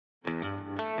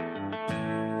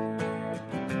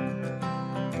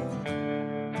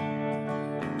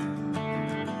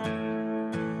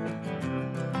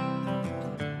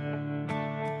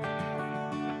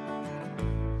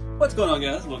What's going on,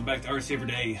 guys? Welcome back to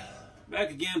RC4wd. Back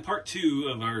again, part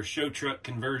 2 of our show truck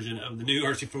conversion of the new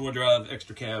RC4 drive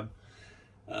Xtra cab.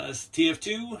 It's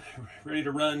TF2, ready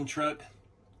to run truck,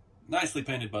 nicely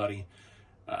painted body.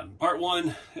 Part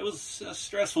 1, it was a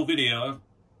stressful video.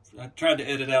 I tried to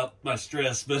edit out my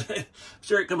stress, but I'm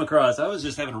sure it come across. I was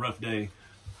just having a rough day.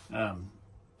 I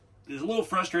was a little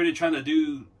frustrated trying to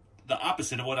do the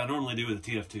opposite of what I normally do with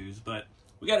the TF2s, but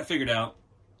we got it figured out.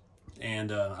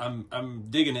 And I'm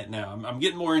digging it now. I'm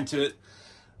getting more into it.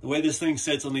 The way this thing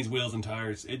sits on these wheels and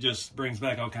tires, it just brings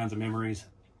back all kinds of memories.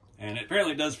 And it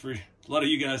apparently does for a lot of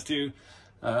you guys too.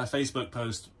 A Facebook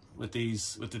post with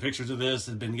the pictures of this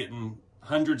has been getting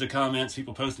hundreds of comments.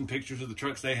 People posting pictures of the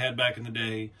trucks they had back in the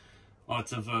day.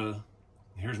 Lots of,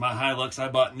 here's my Hilux I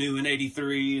bought new in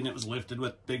 '83, and it was lifted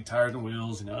with big tires and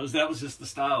wheels. You know, that was just the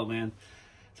style, man.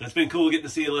 So it's been cool getting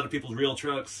to see a lot of people's real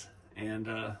trucks and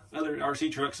other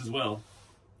RC trucks as well.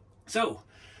 So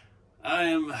I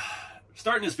am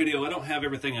starting this video. I don't have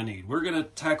everything I need. We're gonna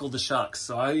tackle the shocks.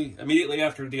 So I immediately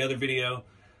after the other video,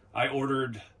 I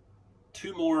ordered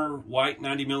 2 more white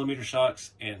 90mm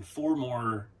shocks and 4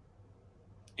 more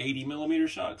 80mm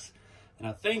shocks, and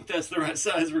I think that's the right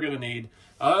size we're gonna need.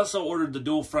 I also ordered the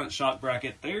dual front shock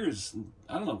bracket. There's,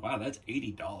 I don't know why, that's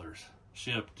 $80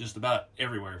 shipped just about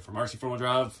everywhere, from RC4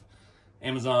 drive,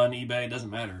 Amazon, eBay, doesn't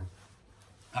matter.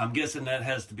 I'm guessing that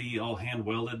has to be all hand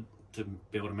welded to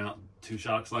be able to mount 2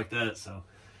 shocks like that. So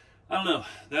I don't know,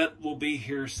 that will be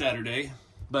here Saturday.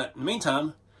 But in the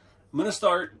meantime, I'm going to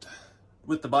start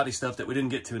with the body stuff that we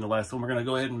didn't get to in the last one. We're going to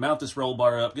go ahead and mount this roll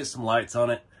bar up, get some lights on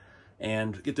it,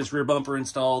 and get this rear bumper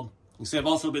installed. You can see I've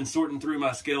also been sorting through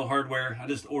my scale hardware. I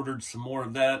just ordered some more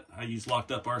of that. I use Locked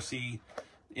Up RC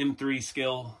M3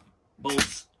 scale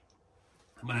bolts.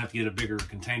 I'm going to have to get a bigger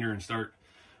container and start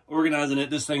organizing it.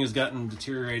 This thing has gotten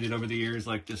deteriorated over the years.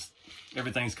 Like, just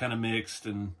everything's kind of mixed,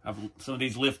 and some of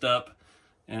these lift up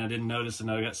and I didn't notice, and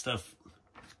now I got stuff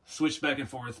switched back and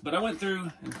forth. But I went through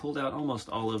and pulled out almost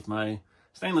all of my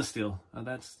stainless steel.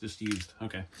 That's just used.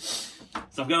 Okay,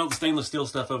 so I've got all the stainless steel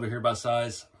stuff over here by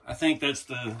size. I think that's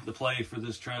the play for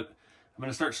this truck. I'm going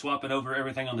to start swapping over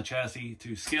everything on the chassis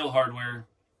to scale hardware,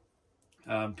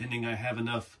 pending I have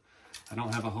enough. I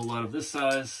don't have a whole lot of this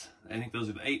size. I think those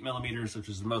are the 8mm, which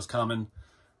is the most common.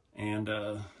 And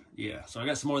yeah, so I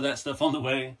got some more of that stuff on the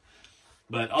way.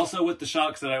 But also with the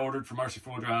shocks that I ordered from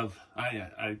RC4 Drive,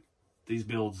 these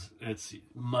builds, it's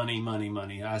money, money,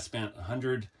 money. I spent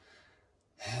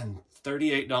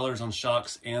 $138 on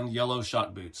shocks and yellow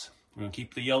shock boots. We're gonna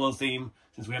keep the yellow theme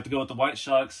since we have to go with the white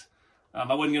shocks.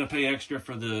 I wasn't gonna pay extra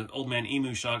for the Old Man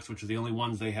Emu shocks, which are the only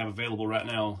ones they have available right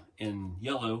now in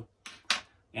yellow.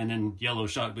 And then yellow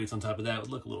shock boots on top of that would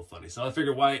look a little funny. So I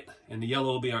figured white and the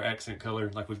yellow will be our accent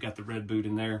color, like we've got the red boot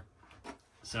in there.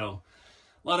 So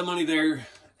a lot of money there,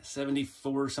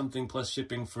 74 something plus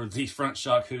shipping for these front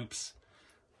shock hoops.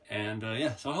 And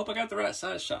yeah, so I hope I got the right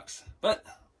size shocks. But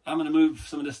I'm gonna move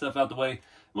some of this stuff out the way.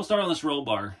 We'll start on this roll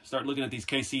bar, start looking at these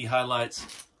KC highlights.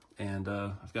 And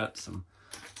I've got some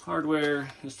hardware.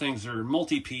 These things are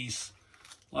multi-piece,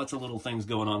 lots of little things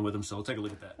going on with them. So we'll take a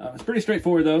look at that. It's pretty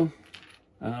straightforward though.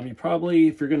 You probably,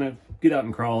 if you're going to get out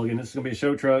and crawl, again, this is going to be a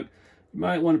show truck, you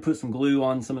might want to put some glue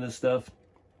on some of this stuff.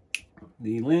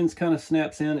 The lens kind of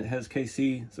snaps in. It has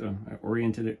KC, so I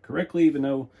oriented it correctly, even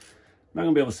though I'm not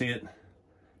going to be able to see it.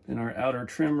 Then our outer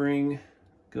trim ring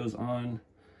goes on.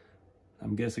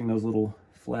 I'm guessing those little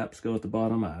flaps go at the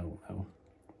bottom. I don't know.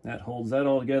 That holds that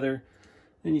all together.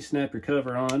 Then you snap your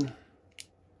cover on,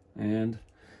 and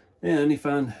then you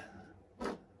find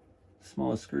the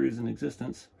smallest screws in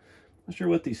existence. Not sure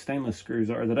what these stainless screws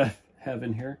are that I have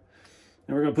in here.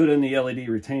 And we're going to put in the LED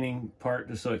retaining part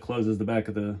just so it closes the back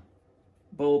of the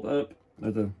bulb up,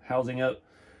 or the housing up.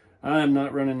 I'm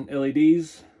not running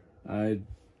LEDs. I'm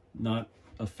not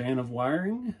a fan of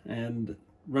wiring, and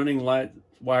running light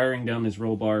wiring down this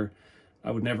roll bar,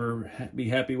 I would never be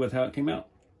happy with how it came out.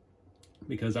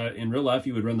 Because in real life,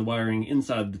 you would run the wiring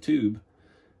inside the tube,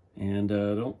 and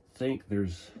I don't think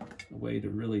there's a way to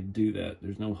really do that.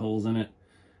 There's no holes in it.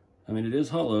 I mean, it is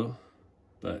hollow,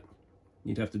 but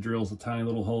you'd have to drill a tiny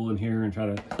little hole in here and try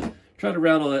to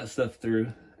route all that stuff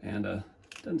through, and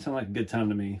doesn't sound like a good time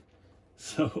to me.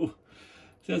 So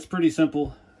that's pretty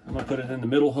simple. I'm gonna put it in the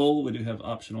middle hole. We do have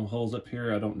optional holes up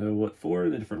here. I don't know what for,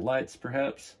 the different lights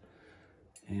perhaps.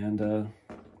 And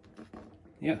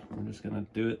yeah, we're just gonna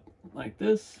do it like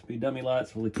this. Be dummy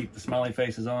lights. We'll keep the smiley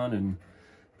faces on and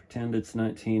pretend it's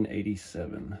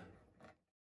 1987.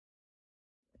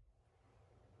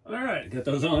 All right, got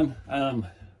those on. I'm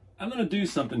gonna do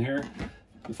something here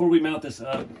before we mount this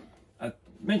up. I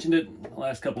mentioned it in the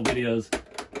last couple videos,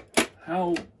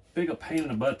 how big a pain in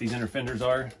the butt these inner fenders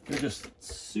are. They're just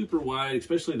super wide,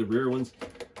 especially the rear ones.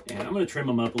 And I'm going to trim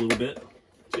them up a little bit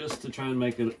just to try and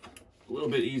make it a little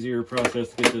bit easier process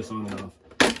to get this on and off.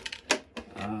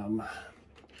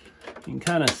 You can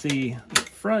kind of see the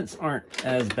fronts aren't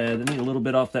as bad. They need a little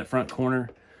bit off that front corner.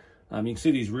 You can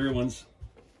see these rear ones.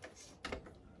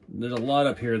 There's a lot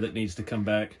up here that needs to come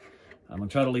back. I'm going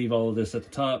to try to leave all of this at the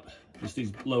top, just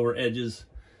these lower edges,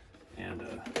 and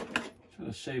try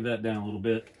to shave that down a little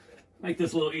bit. Make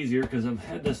this a little easier because I've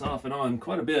had this off and on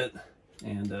quite a bit,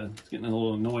 and it's getting a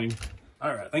little annoying.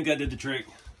 All right, I think that did the trick.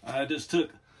 I just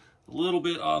took a little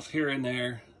bit off here and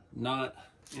there, not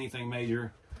anything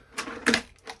major.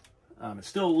 It's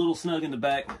still a little snug in the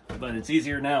back, but it's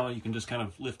easier now. You can just kind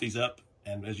of lift these up,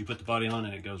 and as you put the body on,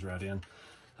 and it goes right in.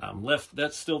 Left,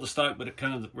 that's still the stock, but it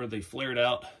kind of where they flared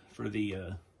out for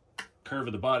the curve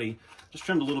of the body. Just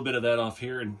trimmed a little bit of that off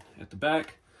here and at the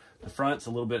back. The front's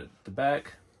a little bit at the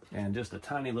back, and just a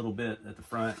tiny little bit at the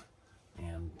front,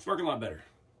 and it's working a lot better.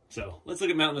 So let's look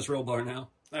at mounting this roll bar now.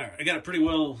 All right, I got it pretty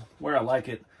well where I like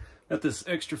it. Got this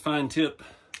extra fine tip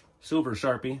silver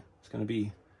Sharpie. It's going to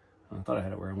be, I thought I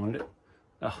had it where I wanted it.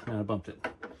 Oh, man, I bumped it.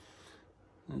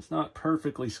 It's not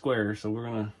perfectly square, so we're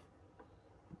going to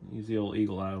use the old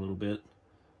eagle eye a little bit.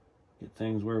 Get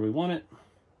things where we want it.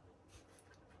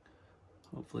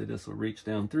 Hopefully this will reach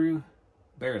down through.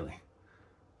 Barely.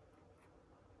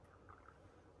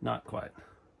 Not quite.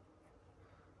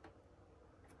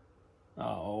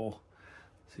 Oh,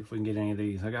 see if we can get any of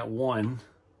these. I got one.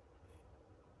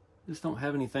 Just don't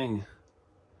have anything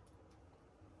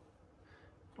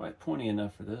quite pointy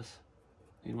enough for this.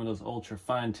 Need one of those ultra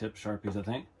fine tip Sharpies, I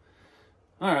think.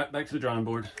 All right, back to the drawing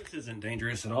board. This isn't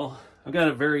dangerous at all. I've got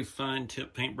a very fine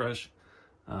tip paintbrush.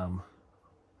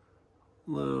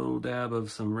 Little dab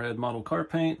of some red model car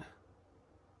paint.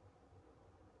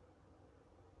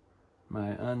 My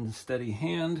unsteady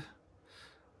hand.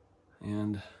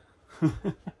 And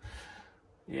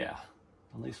yeah,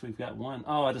 at least we've got one.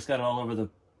 Oh, I just got it all over the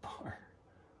bar.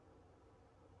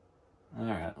 All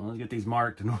right, well, let's get these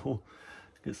marked and we'll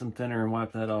get some thinner and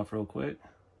wipe that off real quick.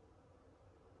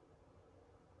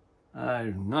 I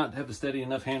do not have a steady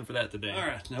enough hand for that today. All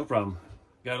right, no problem.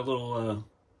 Got a little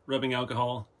rubbing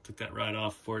alcohol. Took that right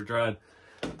off before it dried.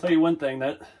 I'll tell you one thing,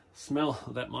 that smell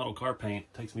of that model car paint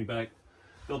takes me back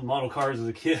building model cars as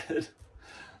a kid.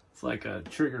 It's like a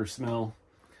trigger smell.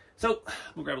 So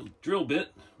we'll grab a drill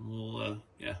bit. We'll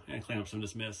and clean up some of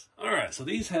this mess. All right, so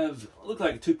these look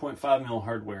like 2.5 mil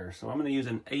hardware. So I'm going to use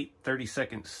an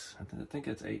 8/32. I think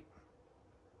it's 8.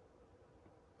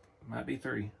 Might be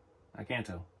 3. I can't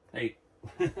tell. 8.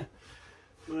 I'm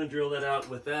going to drill that out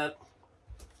with that,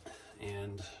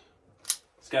 and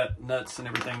it's got nuts and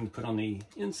everything to put on the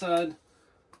inside.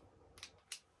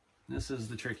 This is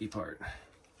the tricky part.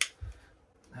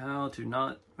 How to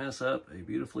not mess up a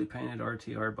beautifully painted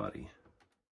RTR body.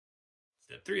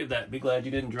 Step 3 of that. Be glad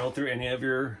you didn't drill through any of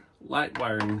your light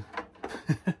wiring.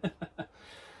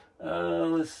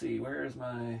 Let's see, where is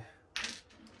my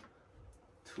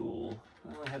tool?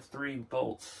 I only have 3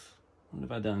 bolts. What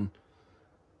have I done?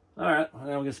 All right, well,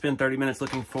 I'm gonna spend 30 minutes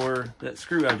looking for that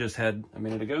screw I just had a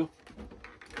minute ago.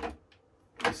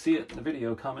 You see it in the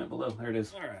video, comment below. There it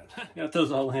is. All right, got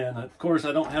those all in. Of course,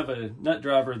 I don't have a nut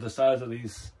driver the size of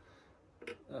these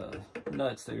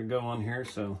nuts that go on here,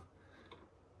 so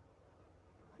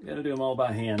you gotta do them all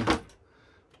by hand.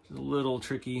 It's a little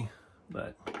tricky,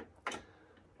 but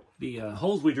the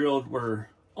holes we drilled were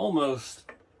almost,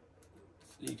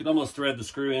 you could almost thread the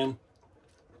screw in,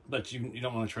 but you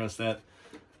don't want to trust that.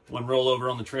 One roll over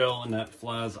on the trail and that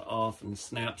flies off and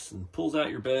snaps and pulls out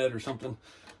your bed or something.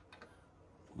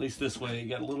 At least this way, you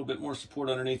got a little bit more support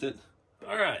underneath it.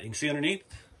 All right, you can see underneath,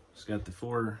 just got the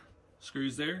 4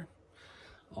 screws there.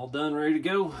 All done, ready to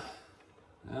go.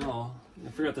 Now, I'm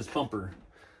gonna figure out this bumper.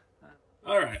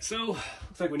 All right, so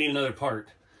looks like we need another part.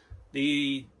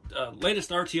 The latest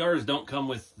RTRs don't come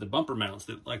with the bumper mounts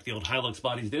that like the old Hilux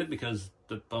bodies did, because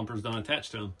the bumpers don't attach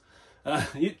to them.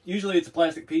 Usually it's a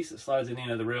plastic piece that slides in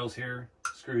any of the rails here,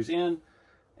 screws in,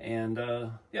 and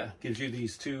yeah, gives you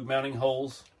these 2 mounting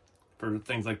holes for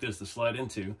things like this to slide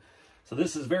into. So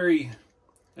this is very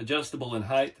adjustable in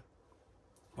height.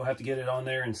 We'll have to get it on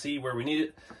there and see where we need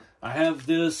it. I have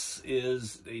this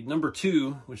is a number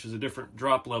 2, which is a different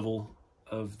drop level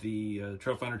of the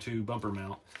Trailfinder 2 bumper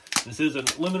mount. This is an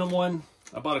aluminum one.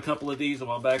 I bought a couple of these a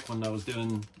while back when I was did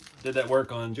that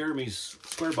work on Jeremy's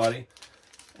square body.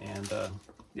 And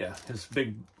yeah, his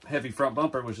big heavy front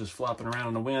bumper was just flopping around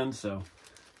in the wind, so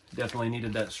definitely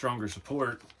needed that stronger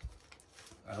support.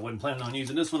 I wasn't planning on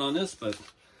using this one on this, but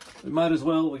we might as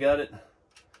well. We got it.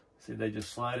 See, they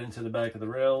just slide into the back of the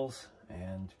rails,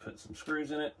 and put some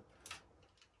screws in it.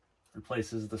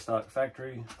 Replaces the stock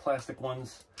factory plastic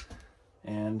ones.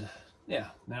 And yeah,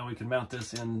 now we can mount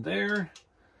this in there.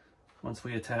 Once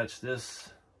we attach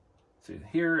this to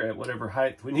here at whatever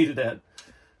height we need it at.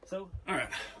 So, all right,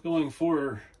 going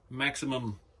for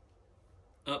maximum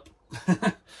up.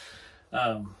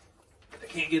 I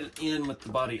can't get it in with the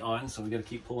body on, so we got to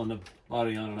keep pulling the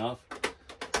body on and off,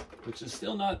 which is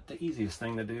still not the easiest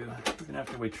thing to do. We're gonna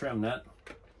have to trim that.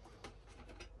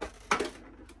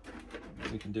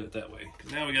 We can do it that way.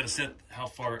 Now we got to set how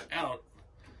far out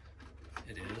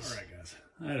it is. All right, guys,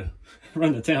 I had to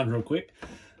run to town real quick.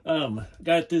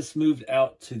 Got this moved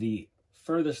out to the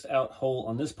furthest out hole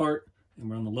on this part, and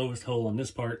we're on the lowest hole on this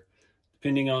part,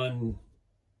 depending on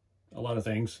a lot of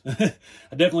things. I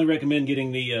definitely recommend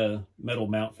getting the metal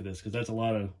mount for this, because that's a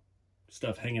lot of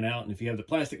stuff hanging out, and if you have the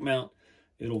plastic mount,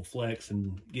 it'll flex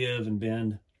and give and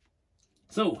bend.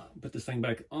 So put this thing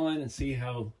back on and see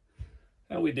how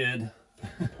we did.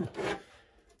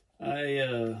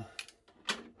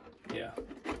 Yeah,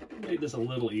 made this a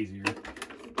little easier.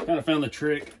 Kind of found the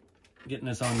trick getting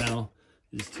this on now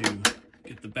is to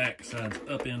get the back sides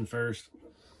up in first,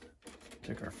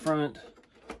 check our front,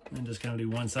 and just kind of do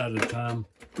one side at a time.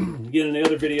 Again, in the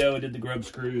other video I did the grub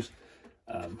screws.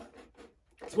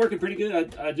 It's working pretty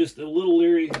good. I just a little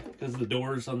leery because the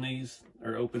doors on these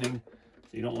are opening, so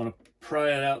you don't want to pry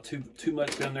it out too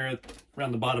much down there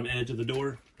around the bottom edge of the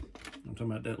door. I'm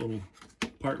talking about that little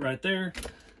part right there,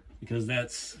 because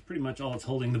that's pretty much all it's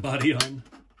holding the body on.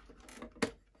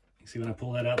 You see when I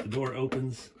pull that out, the door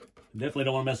opens. Definitely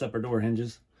don't want to mess up our door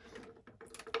hinges.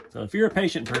 So if you're a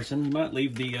patient person, you might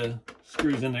leave the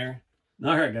screws in there.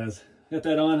 All right, guys, got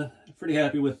that on. Pretty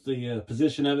happy with the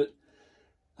position of it.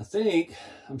 I think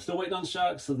I'm still waiting on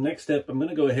shocks. So the next step, I'm going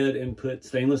to go ahead and put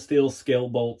stainless steel scale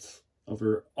bolts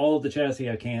over all of the chassis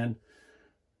I can,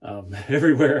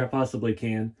 everywhere I possibly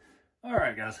can. All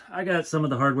right, guys, I got some of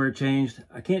the hardware changed.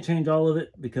 I can't change all of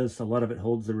it because a lot of it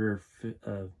holds the rear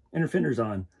inner fenders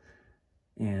on.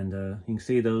 And you can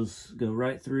see those go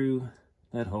right through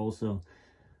that hole. So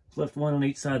left one on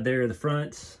each side there. The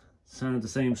fronts, kind of the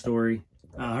same story.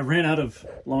 I ran out of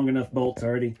long enough bolts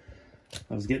already.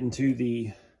 I was getting to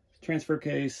the transfer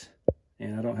case,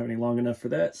 and I don't have any long enough for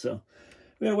that. So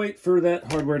we gotta wait for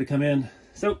that hardware to come in.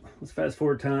 So let's fast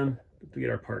forward time to get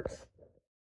our parts.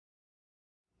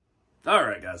 All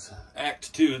right, guys,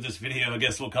 act 2 of this video, I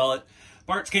guess we'll call it.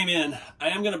 Parts came in. I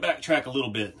am going to backtrack a little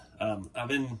bit. I've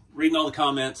been reading all the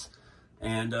comments,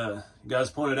 and you guys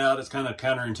pointed out it's kind of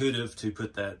counterintuitive to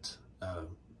put that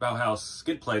Bauhaus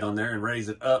skid plate on there and raise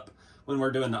it up when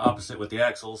we're doing the opposite with the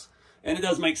axles. And it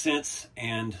does make sense,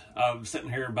 and I'm sitting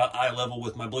here about eye level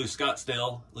with my blue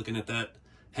Scottsdale, looking at that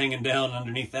hanging down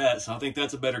underneath that, so I think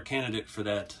that's a better candidate for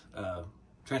that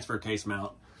transfer case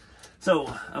mount. So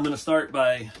I'm going to start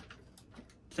by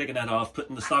taking that off,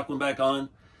 putting the stock one back on.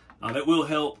 That will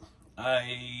help.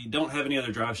 I don't have any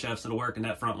other drive shafts that'll work, and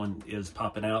that front one is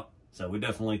popping out, so we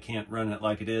definitely can't run it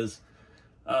like it is.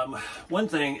 One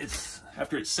thing,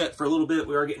 after it's set for a little bit,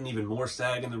 we are getting even more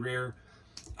sag in the rear.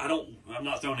 I'm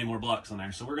not throwing any more blocks on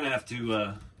there, so we're gonna have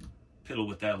to piddle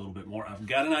with that a little bit more. I've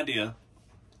got an idea,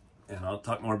 and I'll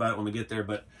talk more about it when we get there,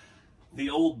 but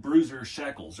the old Bruiser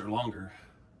shackles are longer,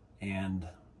 and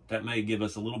that may give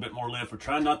us a little bit more lift. We're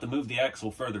trying not to move the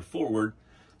axle further forward,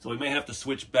 so we may have to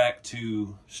switch back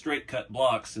to straight cut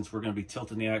blocks since we're going to be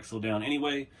tilting the axle down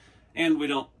anyway. And we're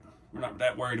not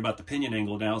that worried about the pinion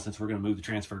angle now since we're going to move the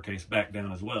transfer case back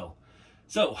down as well.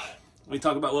 So let me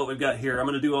talk about what we've got here. I'm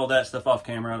going to do all that stuff off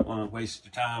camera. I don't want to waste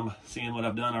your time seeing what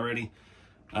I've done already.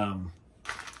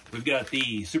 We've got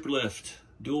the Superlift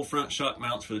dual front shock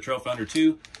mounts for the Trailfinder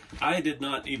 2. I did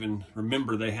not even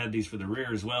remember they had these for the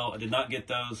rear as well. I did not get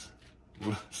those.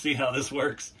 We'll see how this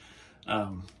works.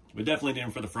 We definitely did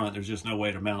them for the front. There's just no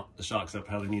way to mount the shocks up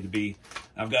how they need to be.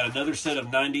 I've got another set of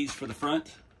 90's for the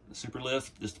front, the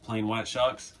Superlift, just the plain white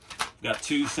shocks. I've got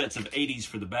 2 sets of 80's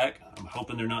for the back. I'm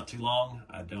hoping they're not too long.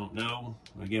 I don't know.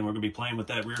 Again, we're going to be playing with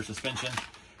that rear suspension.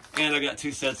 And I got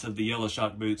 2 sets of the yellow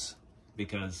shock boots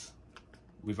because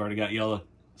we've already got yellow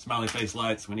smiley face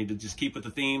lights. We need to just keep with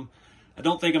the theme. I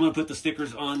don't think I'm going to put the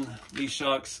stickers on these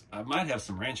shocks. I might have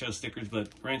some Rancho stickers, but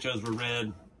Ranchos were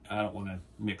red. I don't want to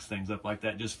mix things up like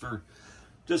that just for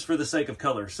the sake of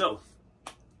color. So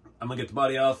I'm going to get the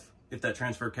body off, get that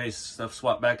transfer case stuff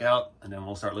swapped back out, and then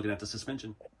we'll start looking at the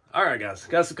suspension. All right, guys,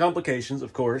 got some complications,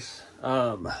 of course.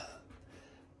 The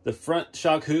front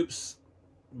shock hoops,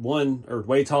 1, are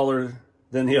way taller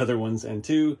than the other ones, and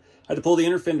 2, I had to pull the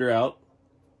inner fender out,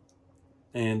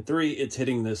 and 3, it's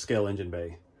hitting the scale engine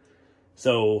bay.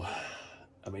 So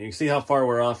I mean, you can see how far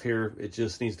we're off here. It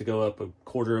just needs to go up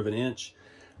 1/4 of an inch.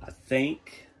 I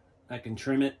think I can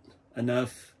trim it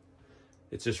enough.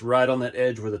 It's just right on that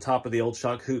edge where the top of the old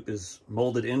shock hoop is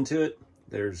molded into it.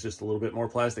 There's just a little bit more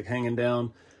plastic hanging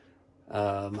down.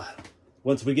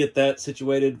 Once we get that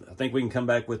situated, I think we can come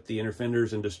back with the inner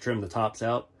fenders and just trim the tops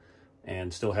out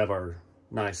and still have our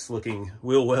nice looking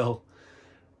wheel well.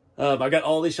 I got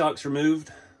all these shocks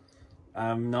removed.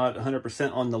 I'm not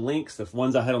 100% on the links. The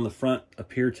ones I had on the front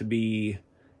appear to be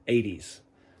 80's.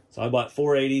 So I bought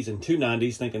 4 80's and 2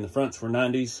 90's, thinking the fronts were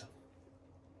 90's.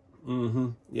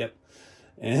 Yep.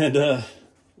 And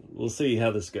we'll see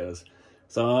how this goes.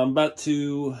 So I'm about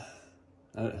to,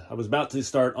 I was about to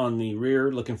start on the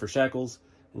rear looking for shackles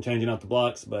and changing out the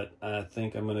blocks, but I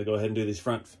think I'm going to go ahead and do these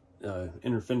front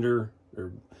inner fender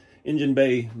or engine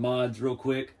bay mods real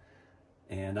quick.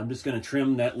 And I'm just going to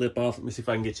trim that lip off. Let me see if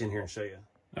I can get you in here and show you.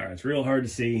 All right, it's real hard to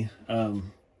see.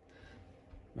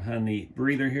 Behind the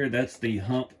breather here, that's the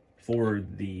hump for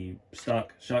the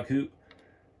stock shock hoop.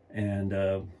 And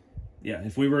yeah,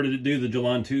 if we were to do the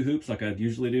Jalan 2 hoops like I'd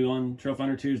usually do on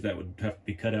Trailfinder 2s, that would have to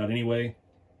be cut out anyway.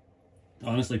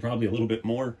 Honestly, probably a little bit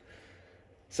more.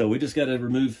 So we just got to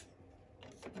remove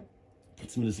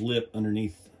some of this lip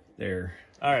underneath there.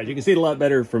 All right, you can see it a lot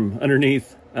better from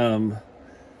underneath.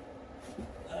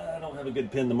 Have a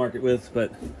good pin to mark it with,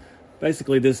 but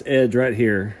basically this edge right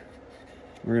here,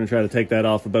 we're going to try to take that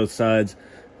off of both sides.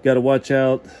 Got to watch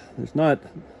out, there's not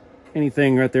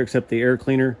anything right there except the air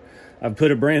cleaner. I've put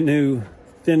a brand new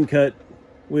thin cut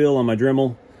wheel on my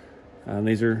Dremel.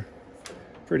 These are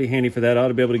pretty handy for that. I ought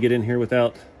to be able to get in here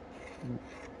without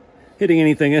hitting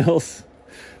anything else.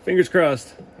 Fingers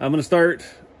crossed. I'm going to start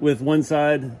with one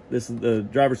side. This is the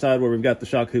driver's side where we've got the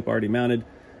shock hoop already mounted,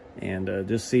 and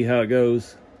just see how it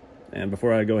goes. And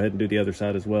before I go ahead and do the other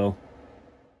side as well.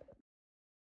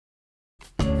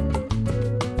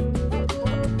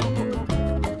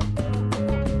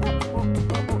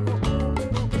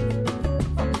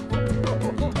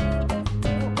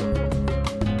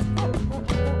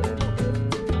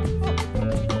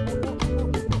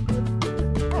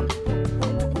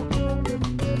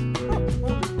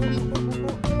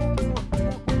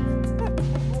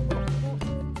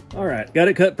 All right, got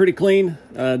it cut pretty clean,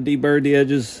 deburred the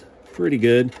edges pretty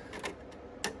good.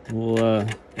 We'll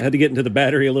I had to get into the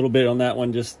battery a little bit on that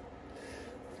one just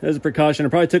as a precaution. I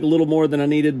probably took a little more than I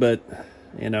needed, but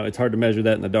you know, it's hard to measure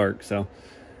that in the dark. So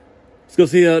let's go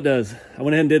see how it does. I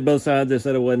went ahead and did both sides. I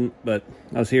said I wouldn't, but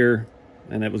I was here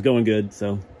and it was going good,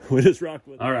 so we just rocked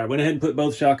with it. All right, went ahead and put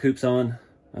both shock hoops on.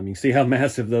 You can see how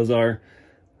massive those are.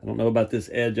 I don't know about this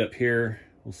edge up here.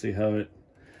 We'll see how it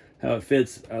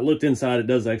fits. I looked inside. It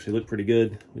does actually look pretty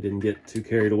good. We didn't get too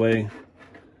carried away.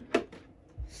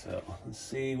 So let's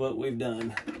see what we've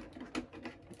done.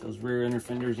 Get those rear inner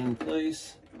fenders in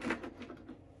place.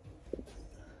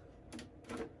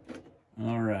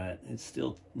 All right, it's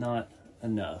still not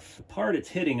enough. The part it's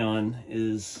hitting on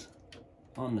is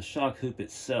on the shock hoop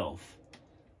itself.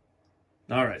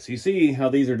 All right, so you see how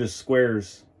these are just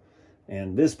squares,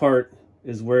 and this part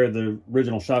is where the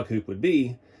original shock hoop would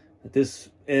be, but this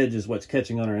edge is what's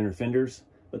catching on our inner fenders,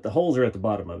 but the holes are at the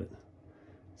bottom of it.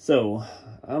 So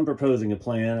I'm proposing a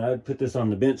plan. I'd put this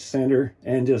on the bench sander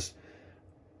and just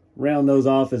round those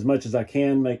off as much as I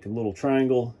can, make a little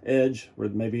triangle edge where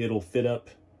maybe it'll fit up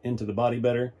into the body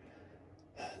better.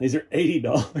 These are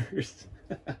 $80.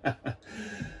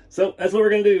 So that's what we're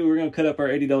going to do. We're going to cut up our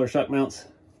 $80 shock mounts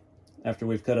after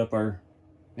we've cut up our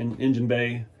engine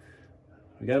bay.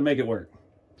 We got to make it work.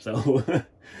 So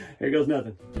here goes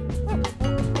nothing.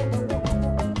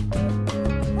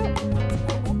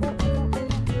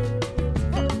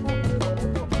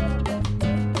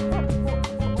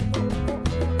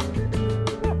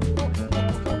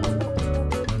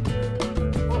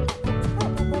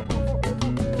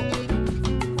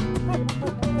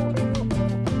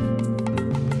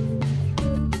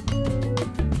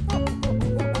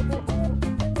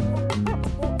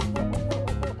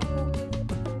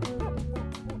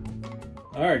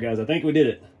 All right, guys, I think we did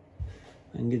it.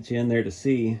 I can get you in there to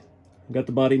see. I've got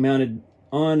the body mounted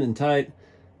on and tight.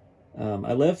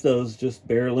 I left those just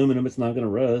bare aluminum. It's not going to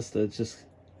rust. It's just,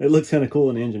 it looks kind of cool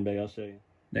in the engine bay. I'll show you.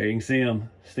 There you can see them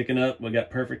sticking up. We got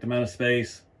perfect amount of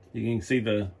space. You can see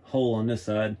the hole on this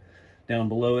side down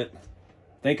below it.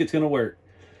 I think it's going to work.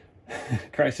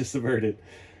 Crisis averted.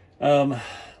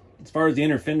 As far as the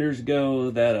inner fenders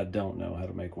go, that I don't know how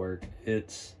to make work.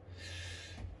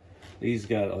 These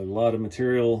got a lot of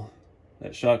material.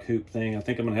 That shock hoop thing, I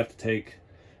think I'm gonna have to take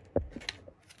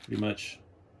pretty much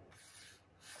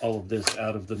all of this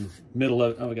out of the middle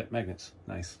of, oh, we got magnets,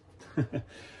 nice.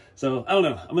 So I don't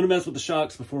know. I'm gonna mess with the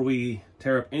shocks before we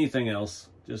tear up anything else,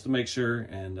 just to make sure.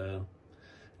 And I'm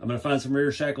gonna find some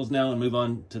rear shackles now and move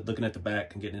on to looking at the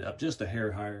back and getting it up just a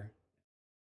hair higher.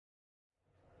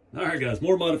 All right, guys,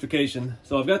 more modification.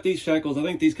 So I've got these shackles. I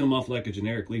think these come off like a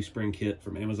generic leaf spring kit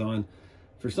from Amazon.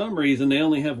 For some reason, they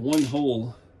only have one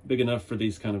hole big enough for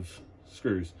these kind of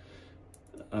screws.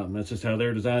 That's just how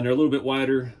they're designed. They're a little bit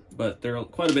wider, but they're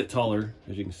quite a bit taller,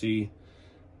 as you can see.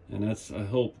 And that's, I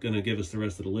hope, gonna give us the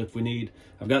rest of the lift we need.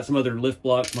 I've got some other lift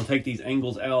blocks. I'm gonna take these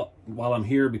angles out while I'm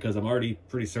here because I'm already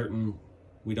pretty certain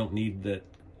we don't need that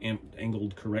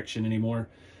angled correction anymore.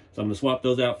 So I'm gonna swap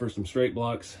those out for some straight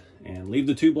blocks and leave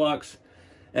the 2 blocks,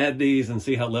 add these, and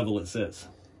see how level it sits.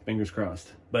 Fingers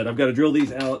crossed. But I've got to drill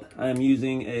these out. I'm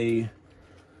using a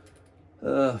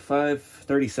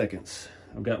 5/30 seconds.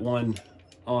 I've got one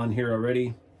on here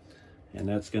already, and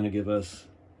that's going to give us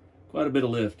quite a bit of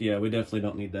lift. Yeah, we definitely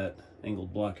don't need that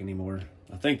angled block anymore.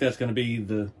 I think that's going to be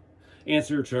the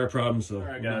answer to our problem. So, all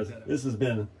right, guys, this has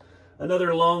been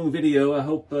another long video. I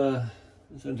hope this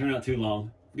doesn't turn out too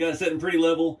long. We got it sitting pretty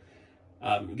level.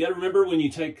 You got to remember, when you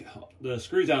take the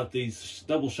screws out, these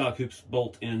double shock hoops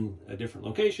bolt in a different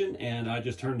location, and I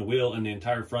just turned the wheel and the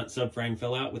entire front subframe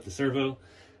fell out with the servo.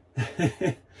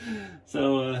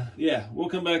 So yeah, we'll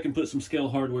come back and put some scale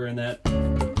hardware in that.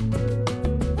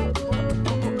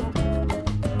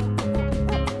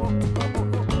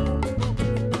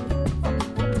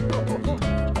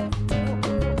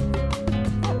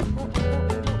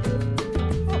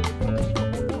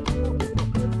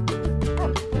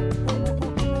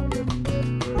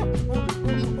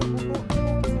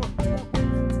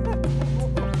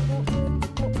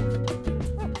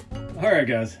 All right,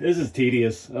 guys, this is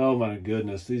tedious. Oh my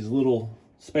goodness, these little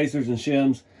spacers and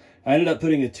shims. I ended up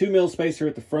putting a 2mm spacer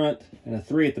at the front and a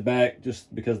 3 at the back,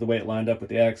 just because of the way it lined up with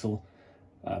the axle.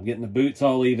 Getting the boots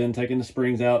all even, taking the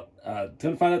springs out.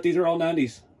 To find out these are all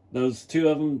 90s. Those 2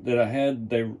 of them that I had,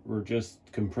 they were just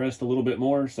compressed a little bit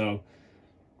more. So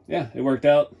yeah, it worked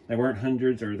out. They weren't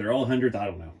hundreds, or they're all hundreds. I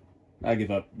don't know. I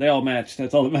give up. They all matched.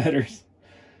 That's all that matters.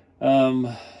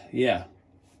 Yeah.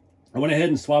 I went ahead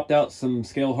and swapped out some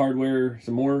scale hardware,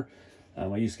 some more.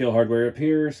 I used scale hardware up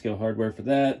here, scale hardware for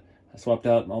that. I swapped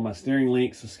out all my steering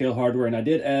links with scale hardware, and I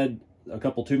did add a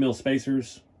couple 2mm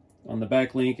spacers on the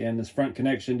back link and this front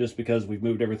connection, just because we've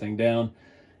moved everything down.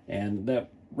 And that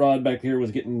rod back here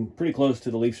was getting pretty close to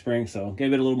the leaf spring, so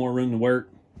gave it a little more room to work.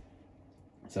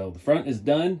 So the front is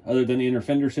done, other than the inner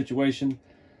fender situation.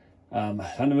 Time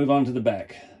to move on to the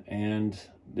back. And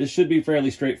this should be fairly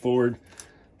straightforward.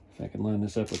 I can line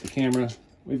this up with the camera.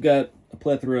 We've got a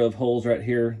plethora of holes right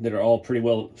here that are all pretty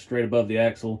well straight above the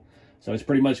axle. So it's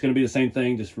pretty much going to be the same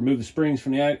thing. Just remove the springs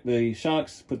from the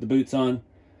shocks, put the boots on.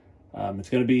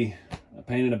 It's going to be a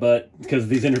pain in the butt because of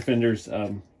these inner fenders.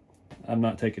 I'm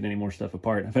not taking any more stuff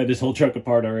apart. I've had this whole truck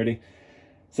apart already.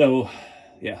 So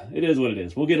yeah, it is what it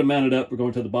is. We'll get them mounted up. We're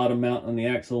going to the bottom mount on the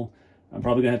axle. I'm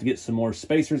probably going to have to get some more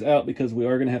spacers out because we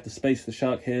are going to have to space the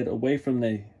shock head away from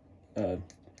the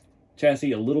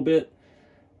chassis a little bit.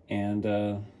 And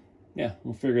yeah,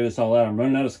 we'll figure this all out. I'm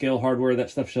running out of scale hardware. That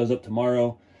stuff shows up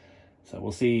tomorrow, so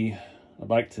we'll see. I'd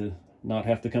like to not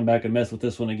have to come back and mess with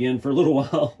this one again for a little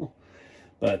while,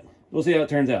 but we'll see how it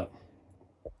turns out.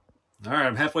 All right,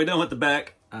 I'm halfway done with the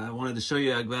back. I wanted to show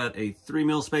you I've got a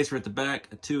 3mm spacer at the back,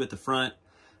 a 2 at the front.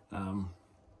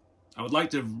 I would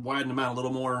like to widen them out a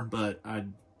little more, but I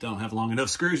don't have long enough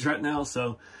screws right now,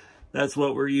 so that's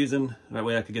what we're using. That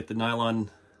way I could get the nylon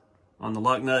on the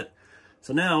lock nut.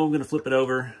 So now I'm going to flip it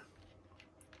over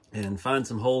and find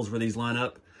some holes where these line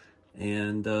up,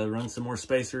 and run some more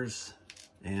spacers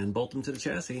and bolt them to the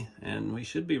chassis, and we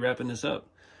should be wrapping this up.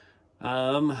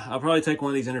 I'll probably take one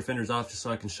of these inner fenders off just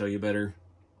so I can show you better,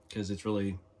 because it's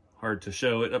really hard to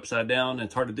show it upside down.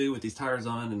 It's hard to do with these tires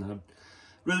on, and I'd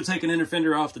rather take an inner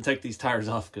fender off than take these tires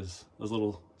off, because those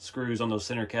little screws on those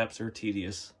center caps are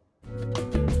tedious.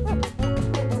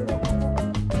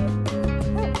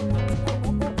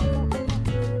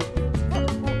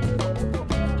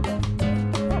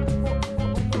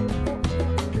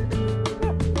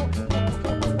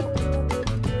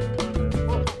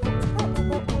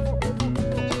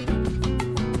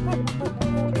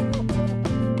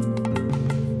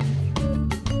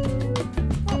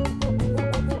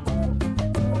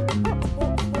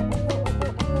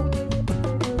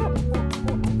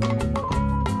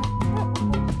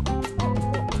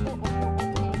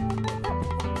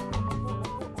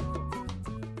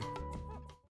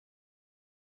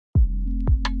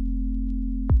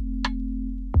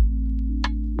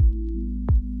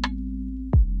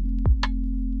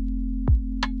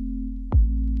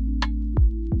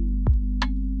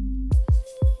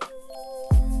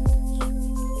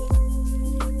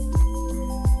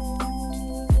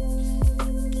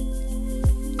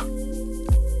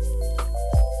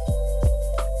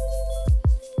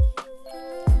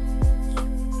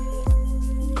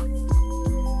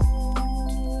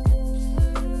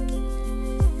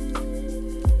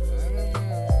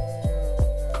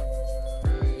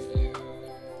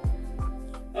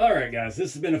 guys,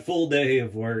 this has been a full day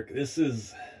of work. This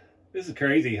is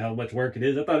crazy how much work it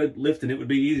is. I thought lifting it would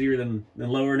be easier than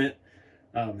lowering it.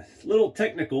 It's a little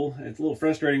technical. It's a little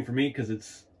frustrating for me because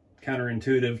it's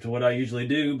counterintuitive to what I usually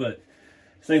do, but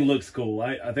this thing looks cool.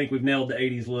 I think we've nailed the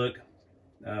 80s look.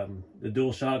 The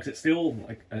dual shocks, it's still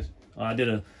like I did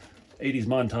a 80s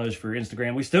montage for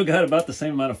Instagram. We still got about the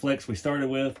same amount of flex we started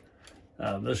with.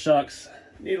 Those shocks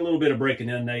need a little bit of breaking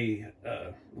in. They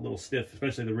a little stiff,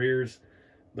 especially the rears,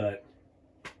 but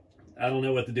I don't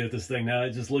know what to do with this thing now.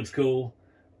 It just looks cool.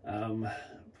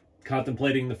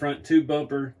 Contemplating the front tube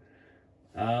bumper,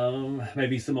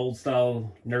 maybe some old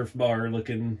style Nerf bar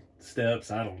looking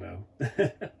steps. I don't know.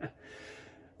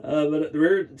 But the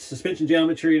rear suspension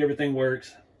geometry and everything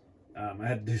works. I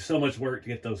had to do so much work to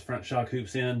get those front shock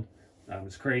hoops in.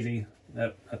 It's crazy.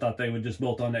 I thought they would just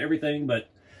bolt onto everything, but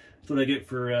that's what I get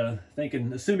for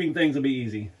assuming things will be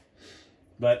easy.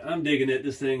 But I'm digging it.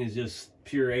 This thing is just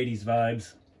pure 80s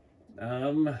vibes.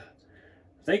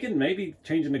 Thinking maybe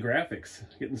changing the graphics,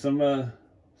 getting some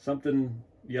something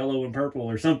yellow and purple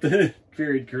or something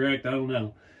period correct. I don't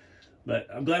know, but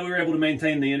I'm glad we were able to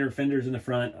maintain the inner fenders in the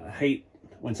front. I hate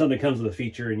when something comes with a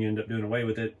feature and you end up doing away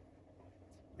with it.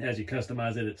 As you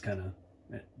customize it, it's kind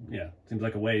of, yeah, seems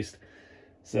like a waste.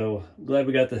 So I'm glad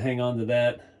we got to hang on to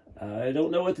that. I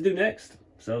don't know what to do next,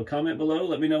 so comment below.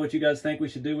 Let me know what you guys think we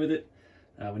should do with it.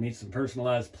 We need some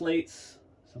personalized plates,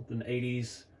 something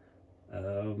 80s. I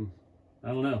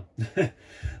don't know.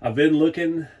 I've been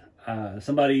looking.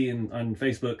 Somebody on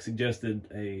Facebook suggested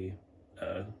a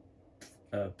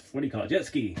what do you call it? Jet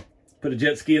ski. Put a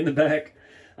jet ski in the back.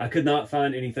 I could not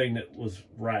find anything that was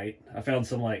right. I found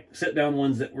some like sit down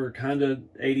ones that were kind of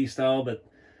 80s style, but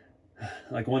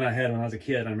like one I had when I was a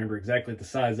kid, I remember exactly the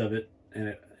size of it,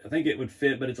 and I think it would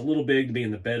fit, but it's a little big to be in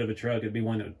the bed of a truck. It'd be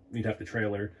one that you'd have to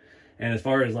trailer. And as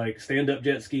far as like stand-up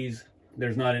jet skis,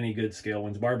 there's not any good scale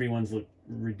ones. Barbie ones look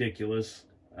ridiculous,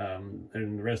 and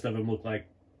the rest of them look like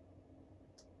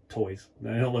toys.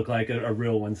 They don't look like a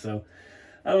real one, so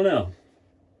I don't know.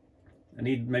 I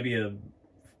need maybe a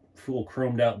full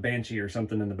chromed out Banshee or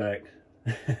something in the back.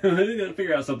 Gotta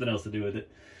figure out something else to do with it.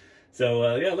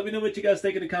 So yeah, let me know what you guys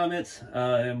think in the comments.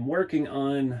 I'm working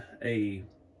on a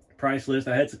price list.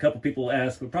 I had a couple people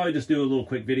ask. We'll probably just do a little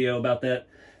quick video about that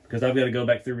because I've got to go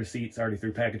back through receipts. I already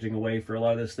threw packaging away for a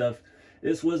lot of this stuff.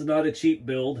 This was not a cheap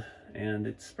build, and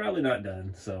it's probably not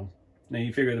done. So now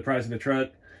you figure the price of the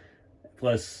truck,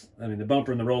 plus, I mean, the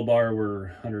bumper and the roll bar were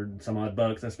 100 some odd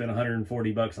bucks. I spent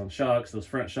 140 bucks on shocks. Those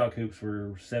front shock hoops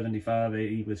were 75,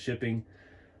 80 with shipping.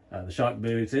 The shock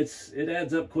boots, it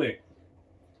adds up quick.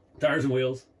 Tires and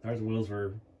wheels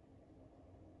were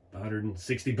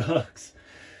 160 bucks.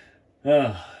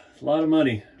 A lot of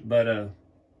money, but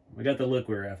we got the look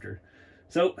we're after.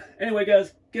 So anyway,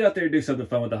 guys, get out there and do something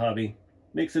fun with the hobby.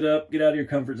 Mix it up, get out of your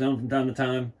comfort zone from time to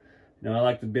time. You know, I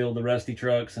like to build the rusty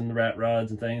trucks and the rat rods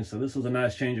and things, so this was a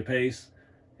nice change of pace,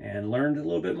 and learned a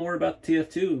little bit more about the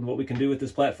TF2 and what we can do with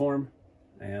this platform.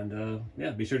 And yeah,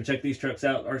 be sure to check these trucks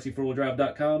out,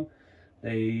 RC4wd.com.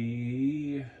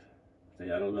 I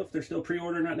don't know if they're still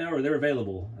pre-ordering right now or they're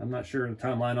available. I'm not sure the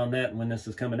timeline on that and when this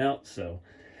is coming out, so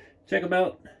check them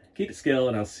out, keep it scale,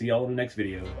 and I'll see y'all in the next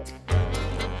video.